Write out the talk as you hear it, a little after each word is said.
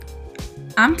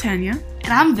I'm Tanya.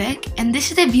 And I'm Vic, and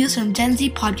this is the Views from Gen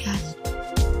Z podcast.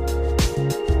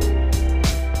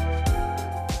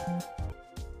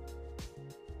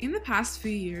 In the past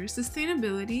few years,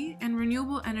 sustainability and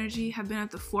renewable energy have been at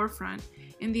the forefront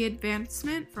in the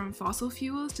advancement from fossil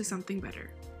fuels to something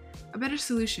better. A better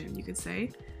solution, you could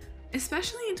say.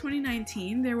 Especially in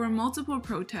 2019, there were multiple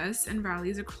protests and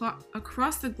rallies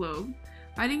across the globe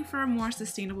fighting for a more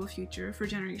sustainable future for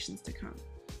generations to come.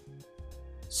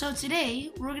 So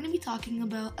today, we're going to be talking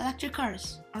about electric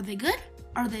cars. Are they good?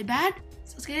 Are they bad?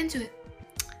 So let's get into it.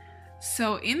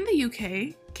 So in the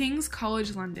UK, King's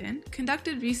College London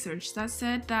conducted research that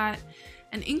said that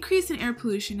an increase in air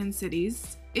pollution in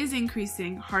cities is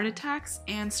increasing heart attacks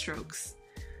and strokes.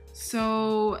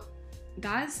 So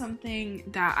that is something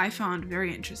that I found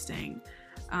very interesting.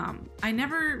 I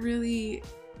never really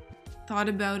thought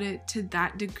about it to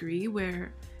that degree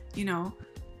where,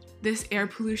 this air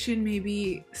pollution may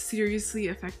be seriously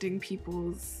affecting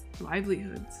people's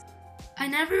livelihoods. I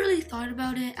never really thought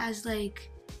about it as it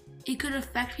could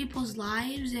affect people's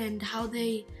lives and how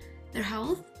their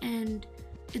health, and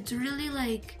it's really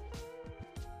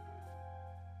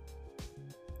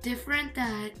different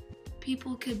that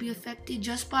people could be affected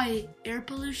just by air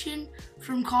pollution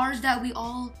from cars that we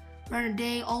all run a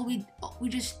day.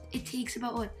 It takes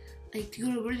about to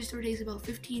go to a grocery store takes about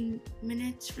 15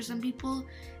 minutes for some people,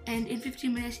 and in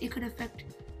 15 minutes it could affect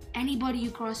anybody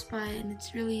you cross by, and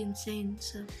it's really insane.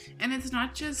 And it's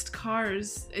not just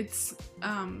cars, it's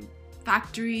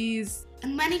factories.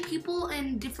 And many people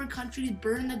in different countries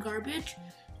burn the garbage,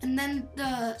 and then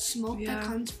the smoke that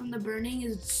comes from the burning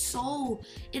is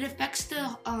it affects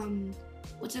the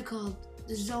what's it called?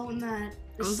 The zone that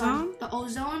the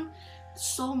ozone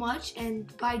so much,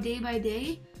 and by day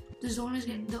the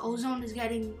ozone is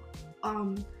getting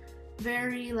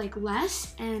very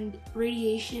less, and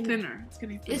radiation thinner.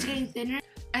 It's getting thinner.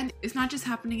 And it's not just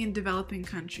happening in developing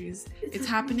countries. It's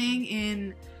happening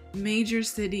in major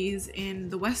cities in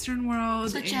the Western world,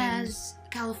 such as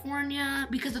California,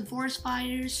 because of forest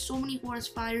fires. So many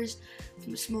forest fires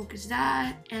from smoke is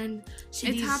that, and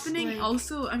cities. It's happening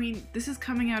also. This is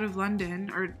coming out of London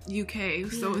or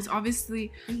UK, so it's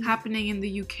obviously happening in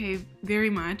the UK very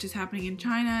much. It's happening in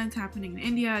China. It's happening in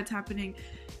India. It's happening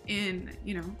in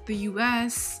the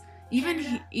US. Even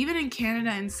in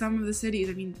Canada, in some of the cities.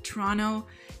 Toronto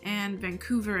and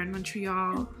Vancouver and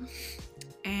Montreal.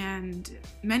 And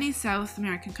many South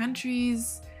American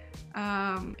countries.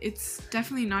 It's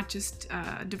definitely not just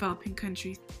a developing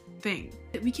country thing.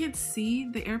 We can't see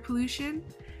the air pollution,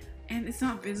 and it's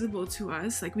not visible to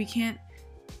us. We can't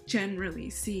generally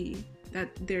see that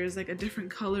there's a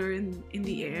different color in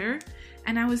the air.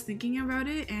 And I was thinking about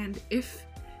it, and if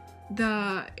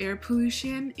the air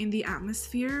pollution in the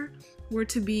atmosphere were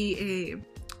to be a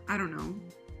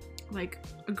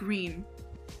green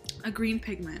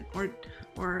pigment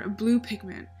or a blue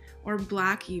pigment or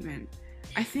black even,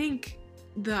 I think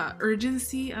the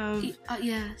urgency of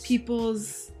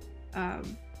people's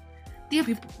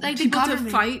people to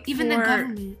fight even the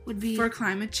government would be for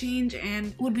climate change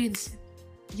and would be insane.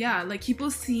 Yeah,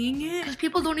 people seeing it, because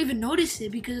people don't even notice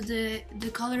it because the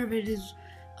color of it is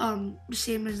the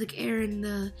same as air, and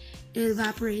it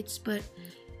evaporates. But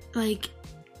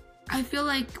I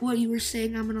feel what you were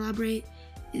saying, I'm gonna elaborate,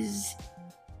 is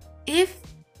if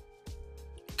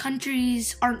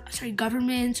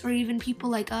governments, or even people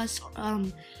like us,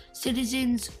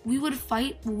 citizens, we would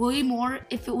fight way more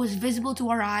if it was visible to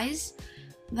our eyes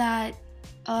that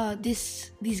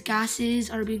these gases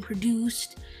are being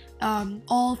produced,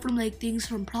 all from things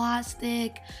from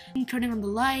plastic, turning on the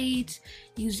lights,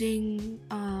 using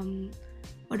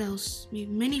what else?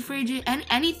 Mini fridges, and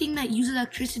anything that uses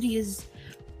electricity is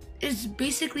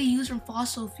basically used from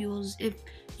fossil fuels. If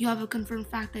you have a confirmed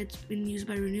fact that it's been used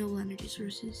by renewable energy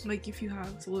sources. If you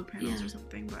have solar panels or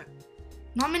something, but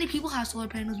not many people have solar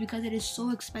panels because it is so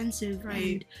expensive. Right.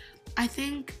 And I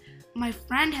think my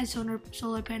friend has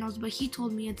solar panels, but he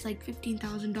told me it's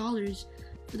 $15,000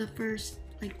 for the first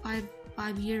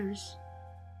 5 years.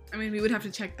 We would have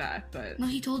to check that, but no,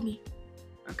 he told me.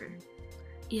 Okay.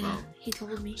 Yeah, well, he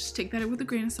told me. Just take that with a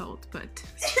grain of salt, but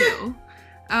still.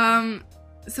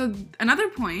 So another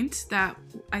point that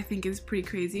I think is pretty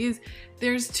crazy is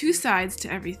there's two sides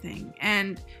to everything,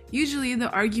 and usually the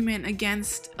argument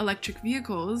against electric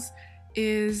vehicles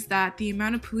is that the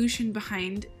amount of pollution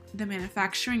behind the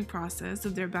manufacturing process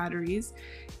of their batteries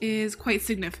is quite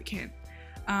significant.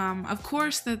 Of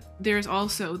course, that there's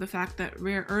also the fact that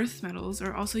rare earth metals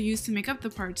are also used to make up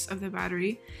the parts of the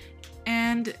battery,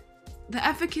 and the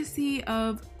efficacy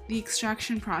of the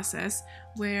extraction process,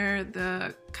 where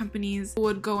the companies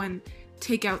would go and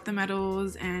take out the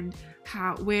metals and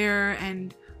where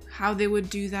and how they would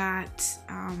do that,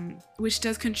 which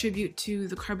does contribute to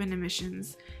the carbon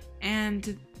emissions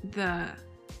and the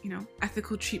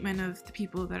ethical treatment of the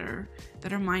people that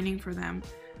are mining for them,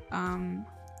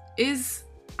 is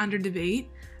under debate.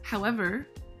 However,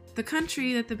 the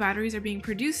country that the batteries are being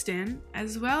produced in,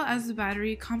 as well as the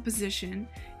battery composition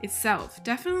itself,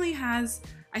 definitely has,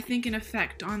 I think, an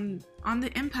effect on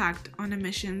the impact on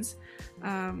emissions.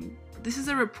 This is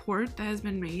a report that has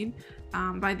been made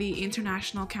by the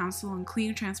International Council on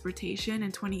Clean Transportation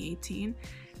in 2018,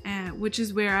 which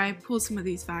is where I pulled some of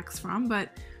these facts from.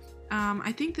 But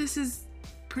I think this is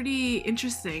pretty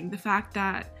interesting, the fact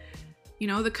that,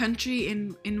 the country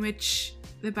in which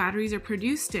the batteries are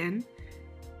produced in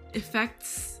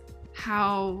affects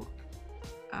how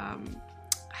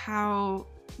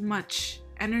much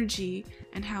energy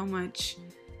and how much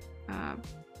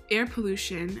air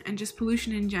pollution and just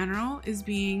pollution in general is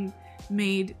being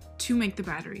made to make the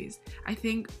batteries. I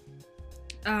think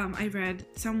I read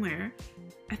somewhere,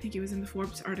 I think it was in the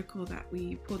Forbes article that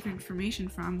we pulled information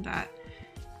from, that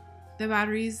the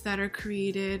batteries that are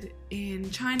created in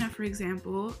China, for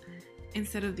example,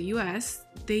 instead of the US,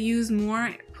 they use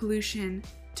more pollution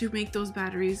to make those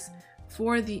batteries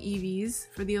for the EVs,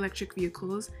 for the electric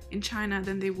vehicles in China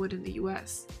than they would in the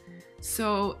US.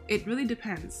 So it really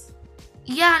depends.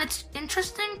 Yeah, and it's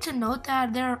interesting to note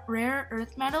that there are rare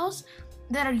earth metals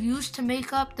that are used to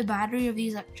make up the battery of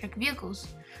these electric vehicles.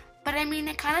 But I mean,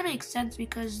 it kind of makes sense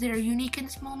because they're unique in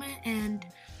this moment and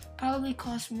probably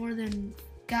cost more than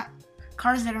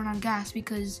cars that are on gas,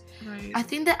 because right. I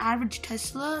think the average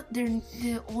Tesla,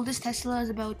 the oldest Tesla is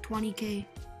about 20K.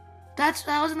 That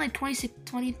was in like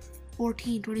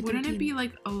 2014, 2013. Wouldn't it be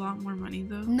like a lot more money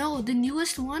though? No, the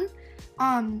newest one,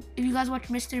 if you guys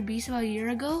watched Mr. Beast about a year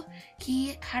ago,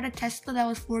 he had a Tesla that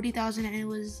was 40,000, and it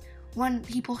was when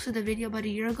he posted the video about a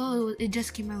year ago, it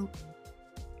just came out.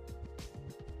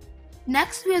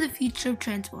 Next, we have the future of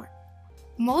transport.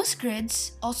 Most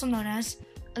grids, also known as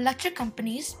electric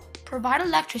companies, provide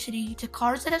electricity to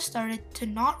cars that have started to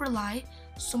not rely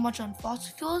so much on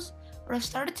fossil fuels, or have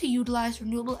started to utilize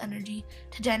renewable energy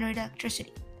to generate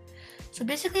electricity. So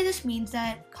basically this means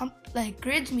that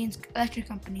grids means electric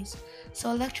companies.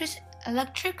 So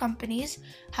electric companies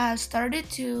have started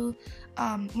to,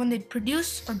 when they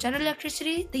produce or generate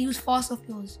electricity, they use fossil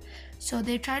fuels. So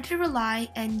they try to rely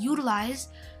and utilize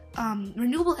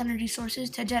renewable energy sources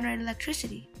to generate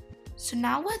electricity. So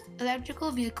now with electrical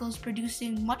vehicles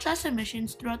producing much less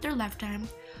emissions throughout their lifetime,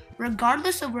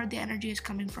 regardless of where the energy is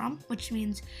coming from, which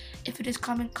means if it is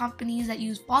companies that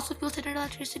use fossil fuels to generate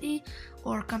electricity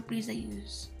or companies that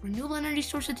use renewable energy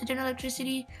sources to generate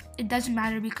electricity, it doesn't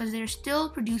matter because they're still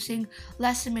producing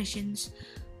less emissions,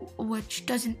 which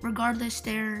doesn't, regardless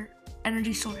their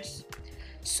energy source.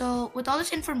 So with all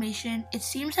this information, it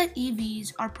seems that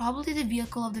EVs are probably the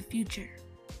vehicle of the future.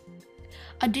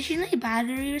 Additionally,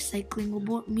 battery recycling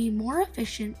will be more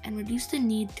efficient and reduce the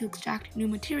need to extract new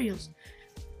materials,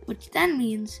 which then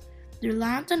means the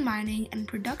reliance on mining and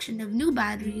production of new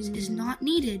batteries is not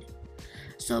needed.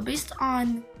 So based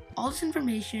on all this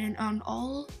information, on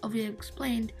all of it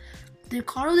explained, the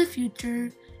car of the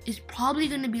future is probably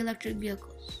going to be electric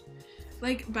vehicles.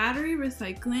 Like, battery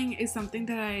recycling is something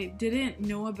that I didn't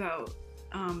know about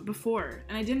before,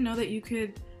 and I didn't know that you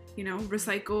could,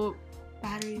 recycle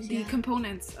Batteries, the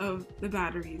components of the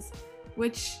batteries,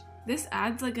 which this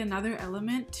adds like another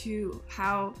element to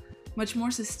how much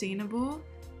more sustainable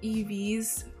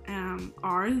EVs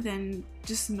are than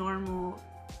just normal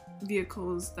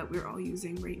vehicles that we're all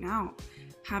using right now.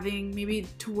 Having maybe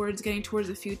getting towards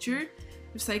the future,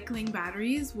 recycling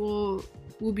batteries will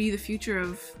be the future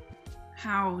of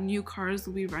how new cars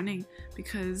will be running,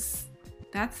 because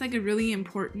that's like a really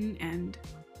important and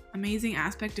amazing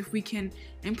aspect. If we can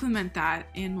implement that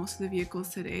in most of the vehicles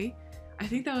today, I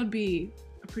think that would be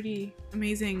a pretty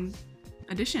amazing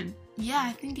addition. Yeah,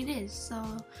 I think it is.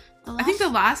 So the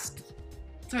last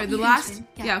point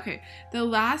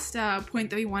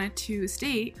that we wanted to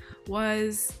state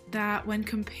was that when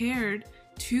compared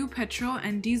to petrol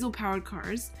and diesel powered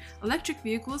cars, electric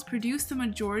vehicles produce the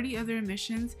majority of their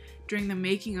emissions during the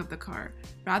making of the car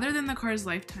rather than the car's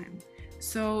lifetime.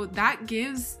 So that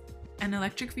gives an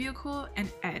electric vehicle an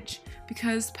edge,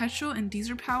 because petrol and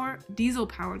diesel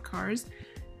powered cars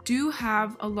do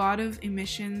have a lot of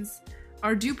emissions,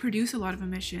 or do produce a lot of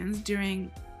emissions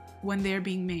when they're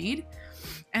being made,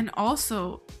 and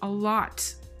also a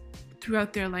lot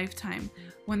throughout their lifetime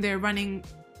when they're running,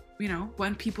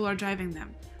 when people are driving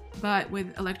them. But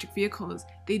with electric vehicles,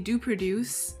 they do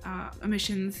produce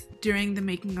emissions during the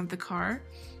making of the car,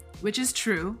 which is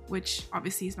true, which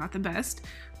obviously is not the best,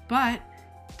 but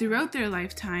throughout their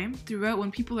lifetime, throughout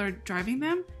when people are driving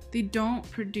them, they don't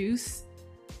produce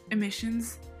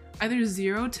emissions, either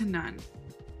 0 to none.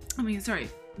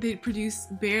 They produce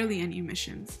barely any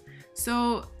emissions.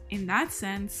 So in that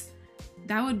sense,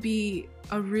 that would be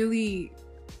a really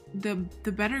the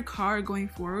better car going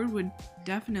forward would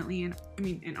definitely,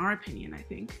 in our opinion, I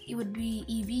think It would be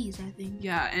EVs, I think.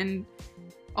 yeah. And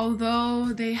although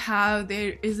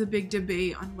there is a big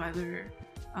debate on whether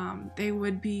they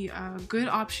would be a good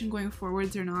option going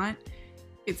forwards or not,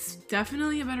 it's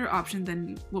definitely a better option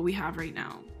than what we have right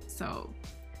now. So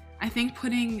I think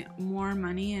putting more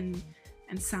money and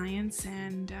science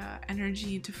and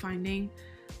energy into finding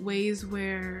ways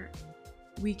where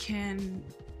we can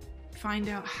find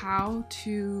out how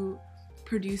to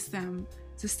produce them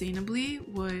sustainably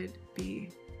would be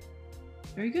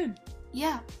very good.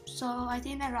 Yeah, so I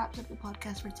think that wraps up the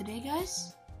podcast for today,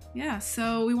 guys. Yeah,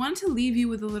 so we wanted to leave you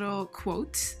with a little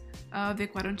quote.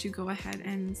 Vic, why don't you go ahead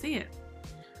and say it?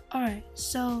 Alright,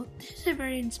 so this is a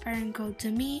very inspiring quote to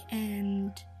me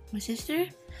and my sister.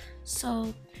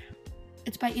 So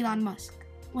it's by Elon Musk.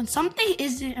 When something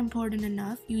isn't important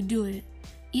enough, you do it,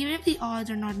 even if the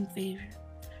odds are not in favor.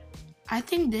 I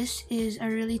think this is a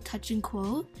really touching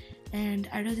quote, and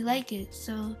I really like it.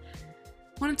 So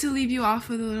Wanted to leave you off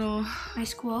with a little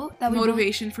nice quote that we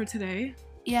motivation for today.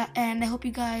 Yeah, and I hope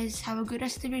you guys have a good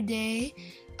rest of your day.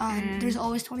 And There's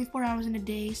always 24 hours in a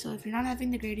day, so if you're not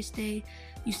having the greatest day,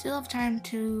 you still have time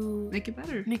to make it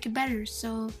better. make it better.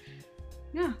 So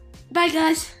Yeah. bye,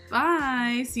 guys.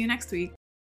 Bye. See you next week.